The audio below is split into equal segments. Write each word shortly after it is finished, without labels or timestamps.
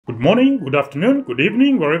Good morning, good afternoon, good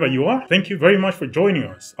evening, wherever you are. Thank you very much for joining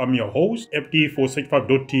us. I'm your host,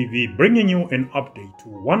 FD465.tv, bringing you an update to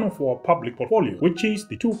one of our public portfolio, which is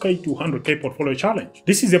the 2K to 100K portfolio challenge.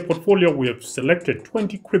 This is a portfolio we have selected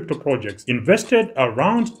 20 crypto projects, invested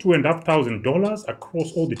around $2,500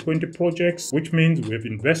 across all the 20 projects, which means we have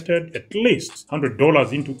invested at least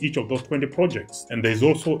 $100 into each of those 20 projects. And there's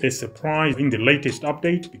also a surprise in the latest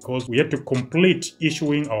update because we had to complete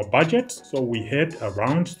issuing our budget, so we had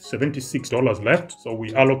around $76 left, so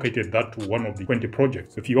we allocated that to one of the 20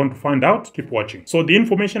 projects. If you want to find out, keep watching. So the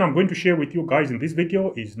information I'm going to share with you guys in this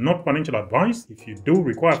video is not financial advice. If you do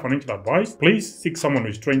require financial advice, please seek someone who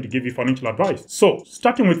is trained to give you financial advice. So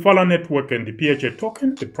starting with Fala Network and the PHA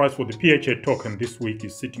token, the price for the PHA token this week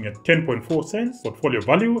is sitting at 10.4 cents. Portfolio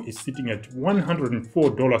value is sitting at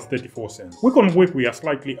 $104.34. Week on week we are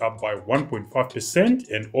slightly up by 1.5%,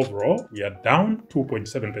 and overall we are down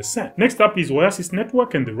 2.7%. Next up is Oasis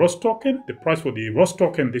Network and the ROS token. The price for the ROS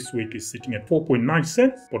token this week is sitting at 4.9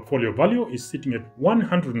 cents. Portfolio value is sitting at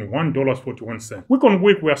 $101.41. Week on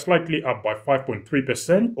week we are slightly up by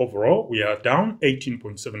 5.3%. Overall we are down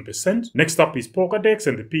 18.7%. Next up is Polkadex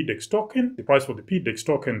and the PDEX token. The price for the PDEX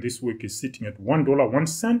token this week is sitting at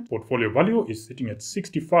 $1.01. Portfolio value is sitting at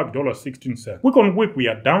 $65.16. Week on week we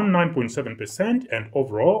are down 9.7%, and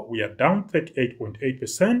overall we are down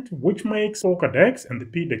 38.8%, which makes Polkadex and the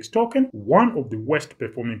PDEX token one of the worst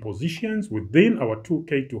performing positions within our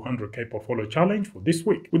 2K to 100K portfolio challenge for this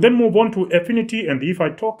week. We then move on to Efinity and the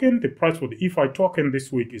EFI token. The price for the EFI token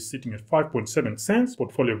this week is sitting at 5.7 cents.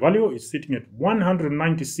 Portfolio value is sitting at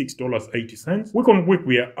 $196.80. Week on week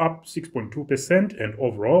we are up 6.2%, and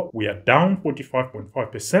overall we are down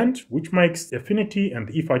 45.5%, which makes Efinity and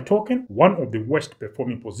the EFI token one of the worst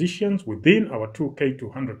performing positions within our 2K to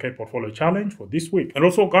 100K portfolio challenge for this week. And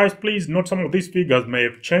also guys, please note some of these figures may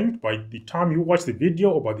have changed by the time you watch the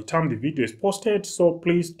video or by the time the video is posted, so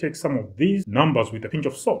please take some of these numbers with a pinch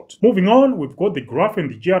of salt. Moving on, we've got the graph and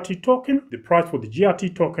the GRT token. The price for the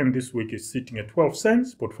GRT token this week is sitting at 12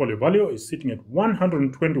 cents. Portfolio value is sitting at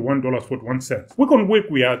 $121.41. Week on week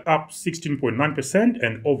we are up 16.9%,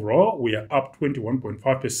 and overall we are up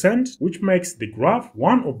 21.5%, which makes the graph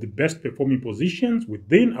one of the best performing positions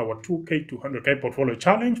within our 2K to 100K portfolio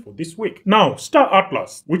challenge for this week. Now, Star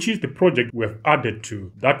Atlas, which is the project we have added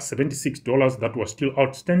to that $76 that was still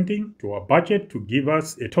outstanding to our budget to give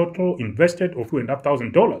us a total invested of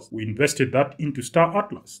 $2,500. We invested that into Star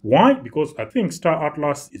Atlas. Why? Because I think Star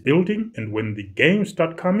Atlas is building, and when the games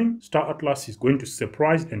start coming, Star Atlas is going to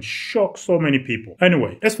surprise and shock so many people.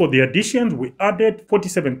 Anyway, as for the additions, we added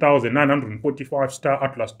 47,945 Star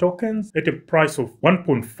Atlas tokens at a price of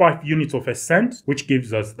 1.5 units of a cent, which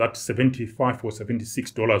gives us that $75 or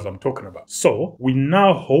 $76 I'm talking about. So we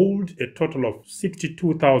now hold a total of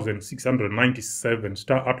 62,697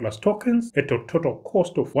 Star Atlas tokens at a total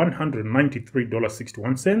cost of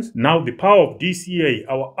 $193.61. Now the power of DCA,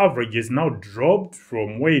 our average is now dropped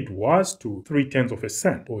from where it was to 0.3 of a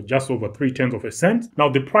cent, or just over 0.3 of a cent. Now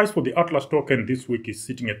the price for the Atlas token this week is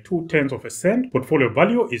sitting at 0.2 of a cent. Portfolio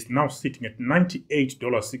value is now sitting at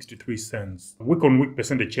 $98.63. Week on week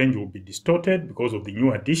percentage change will be distorted because of the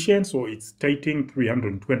new addition, so it's stating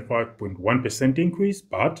 325.1% increase,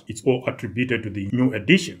 but it's all attributed to the new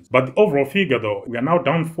additions. But the overall figure though, we are now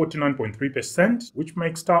down 49.3%, which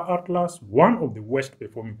makes Star Atlas one of the worst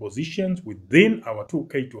performing positions within our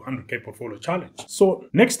 2K to 100K portfolio challenge. So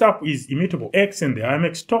next up is ImmutableX and the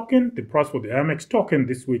IMX token. The price for the IMX token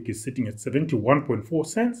this week is sitting at 71.4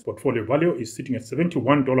 cents. Portfolio value is sitting at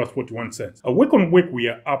 $71.41. A week on week we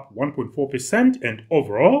are up 1.4%, and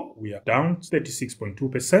overall we are down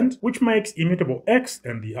 36.2%, which makes ImmutableX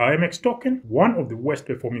and the IMX token one of the worst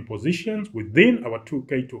performing positions within our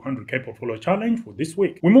 2K to 100K portfolio challenge for this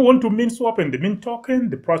week. We move on to Minswap and the Mint token.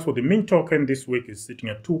 The price for the Mint token this week is sitting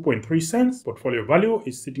at 2.3 cents. Portfolio value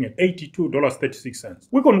is sitting at $82.36.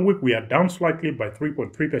 Week on week we are down slightly by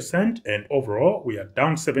 3.3%, and overall we are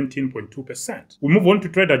down 17.2%. We move on to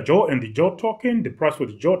Trader Joe and the Joe token. The price for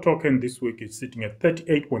the Joe token this week is sitting at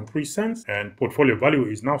 38.3 cents, and portfolio value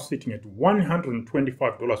is now sitting at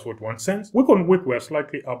 $125.41. Week on week we are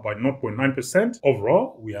slightly up by 0.9%.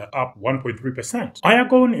 Overall we are up 1.3%.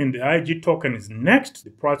 Iagon and the IAG token is next.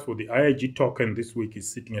 The price for the IAG token this week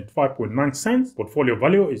is sitting at 5.9 cents. Portfolio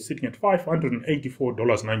value is sitting at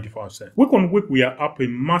 $584.95. Week on week we are up a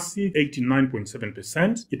massive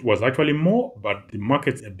 89.7%. It was actually more, but the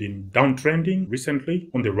markets have been downtrending recently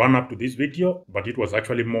on the run up to this video, but it was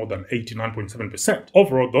actually more than 89.7%.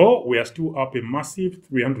 Overall though, we are still up a massive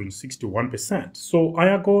 361%. So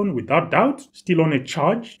Iagon, without doubt, still on a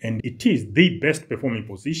charge, and it is the best performing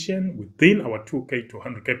position within our 2K to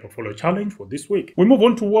 100K portfolio challenge for this this week. We move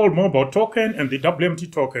on to World Mobile Token and the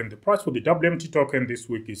WMT token. The price for the WMT token this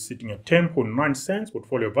week is sitting at 10.9 cents.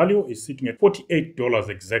 Portfolio value is sitting at $48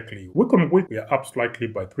 exactly. Week on week, we are up slightly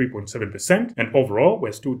by 3.7%, and overall,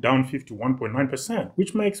 we're still down 51.9%,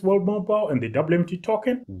 which makes World Mobile and the WMT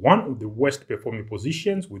token one of the worst performing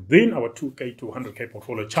positions within our 2K to 100K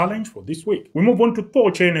portfolio challenge for this week. We move on to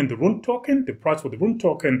Thorchain and the RUNE token. The price for the RUNE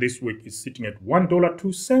token this week is sitting at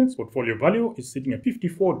 $1.02. Portfolio value is sitting at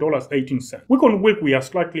 $54.18. Week on week, we are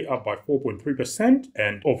slightly up by 4.3%,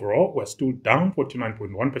 and overall, we're still down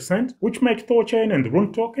 49.1%, which makes Thorchain and the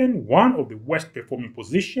RUNE token one of the worst performing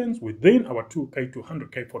positions within our 2K to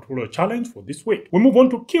 100K portfolio challenge for this week. We move on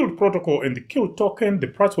to Kilt protocol and the Kilt token. The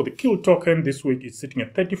price for the Kilt token this week is sitting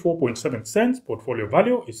at 34.7 cents. Portfolio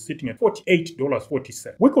value is sitting at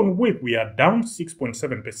 $48.40. Week on week, we are down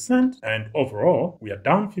 6.7%, and overall, we are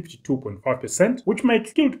down 52.5%, which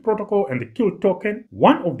makes Kilt protocol and the Kilt token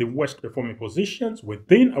one of the worst performing positions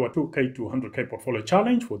within our 2K to 100K portfolio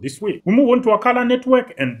challenge for this week. We move on to Akala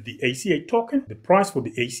network and the ACA token. The price for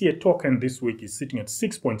the ACA token this week is sitting at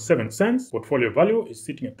 6.7 cents. Portfolio value is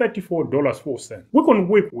sitting at $34.04. Week on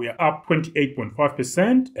week, we are up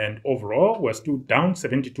 28.5%, and overall, we're still down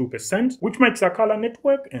 72%, which makes Akala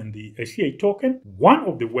network and the ACA token one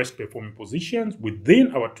of the worst performing positions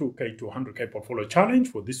within our 2K to 100K portfolio challenge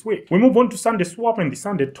for this week. We move on to Sunday swap and the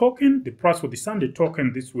Sunday token. The price for the Sunday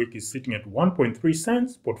token this week is sitting at 1.3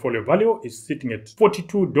 cents. Portfolio value is sitting at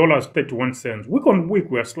 $42.31. Week on week,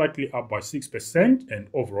 we are slightly up by 6%, and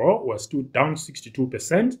overall, we're still down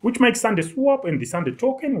 62%, which makes Sunday swap and the Sunday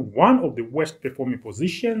token one of the worst performing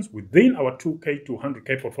positions within our 2K to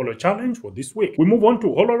 100K portfolio challenge for this week. We move on to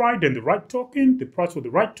Holoride and the RUNE token. The price for the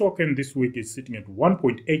RUNE token this week is sitting at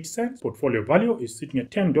 1.8 cents. Portfolio value is sitting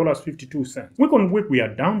at $10.52. Week on week, we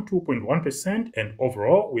are down 2.1%, and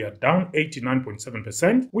overall, we are down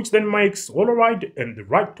 89.7%, which then makes Holoride and the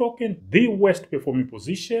RUNE token the worst performing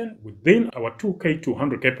position within our 2K to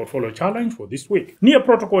 100K portfolio challenge for this week.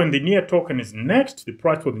 NearProtocol and the Near token is next. The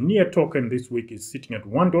price for the Near token this week is sitting at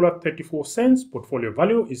 $1.34. Portfolio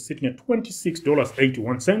value is sitting at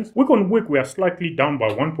 $26.81. Week on week, we are slightly down by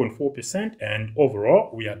 1.4%, and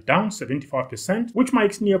overall, we are down 75%, which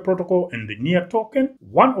makes NearProtocol and the Near token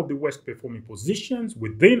one of the worst performing positions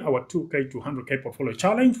within our 2K to 100K portfolio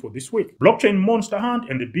challenge for this week. Blockchain Monster Hunt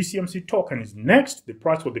and the BCMC token is next. The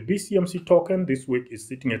price for the BCMC token this week is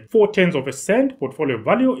sitting at 0.4 cents. Portfolio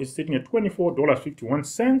value is sitting at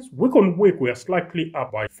 $24.51. Week on week, we are slightly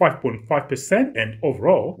up by 5.5%, and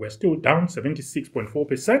overall, we're still down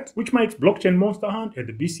 76.4%, which makes Blockchain Monster Hunt and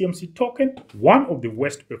the BCMC token one of the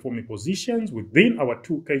worst performing positions within our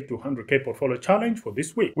 2K to 100K portfolio challenge for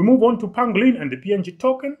this week. We move on to Pangolin and the PNG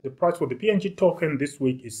token. The price for the PNG token this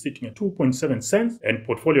week is sitting at 2.7 cents, and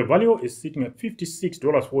portfolio value is sitting at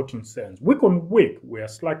 $56.14. Week on week, we are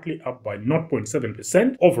slightly up by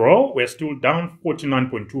 0.7%. Overall, we're still down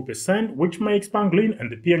 49.2%, which makes Pangolin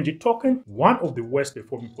and the PNG token one of the worst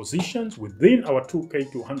performing positions within our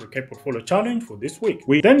 2K to 100K portfolio challenge for this week.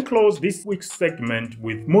 We then close this week's segment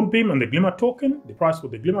with Moonbeam and the Glimmer token. The price for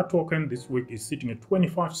the Glimmer token this week is sitting at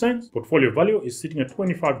 25 cents. Portfolio value is sitting at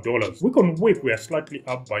 $25. Week on week, we are slightly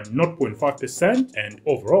up by 0.5%, and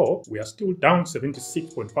overall, we are still down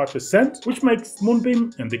 76.5%, which makes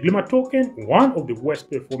Moonbeam and the Glimmer token one of the worst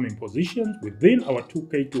performing positions within our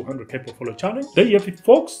 2K to 100K portfolio challenge. There you have it,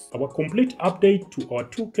 folks. Our complete update to our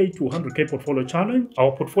 2K to 100K portfolio challenge.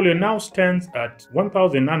 Our portfolio now stands at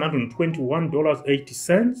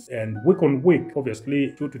 $1,921.80, and week on week,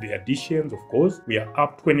 obviously, due to the additions, of course, we are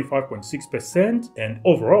up 25.6%, and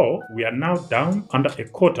overall, we are now down under a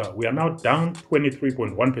quarter. We are now down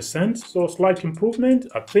 23.1%, so slight improvement.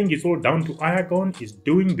 I think it's all down to Iagon is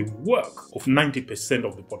doing the work of 90%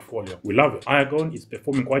 of the portfolio. We love it. Iagon is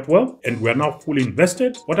performing quite well, and we are now fully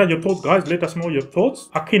invested. What are your thoughts, guys? Let us know your thoughts.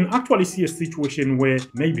 I can actually see a situation where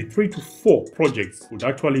maybe 3 to 4 projects would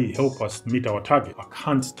actually help us meet our target. I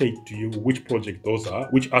can't state to you which project those are,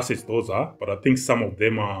 which assets those are, but I think some of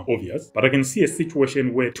them are obvious. But I can see a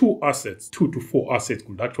situation where 2 to 4 assets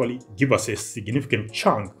could actually give us a significant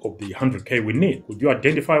chunk of the 100K we need. Could you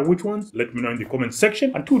identify which ones? Let me know in the comment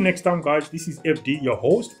section. Until next time, guys, this is FD, your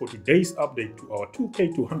host for today's update to our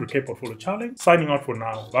 2K to 100K portfolio challenge. Signing out for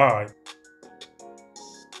now. Bye.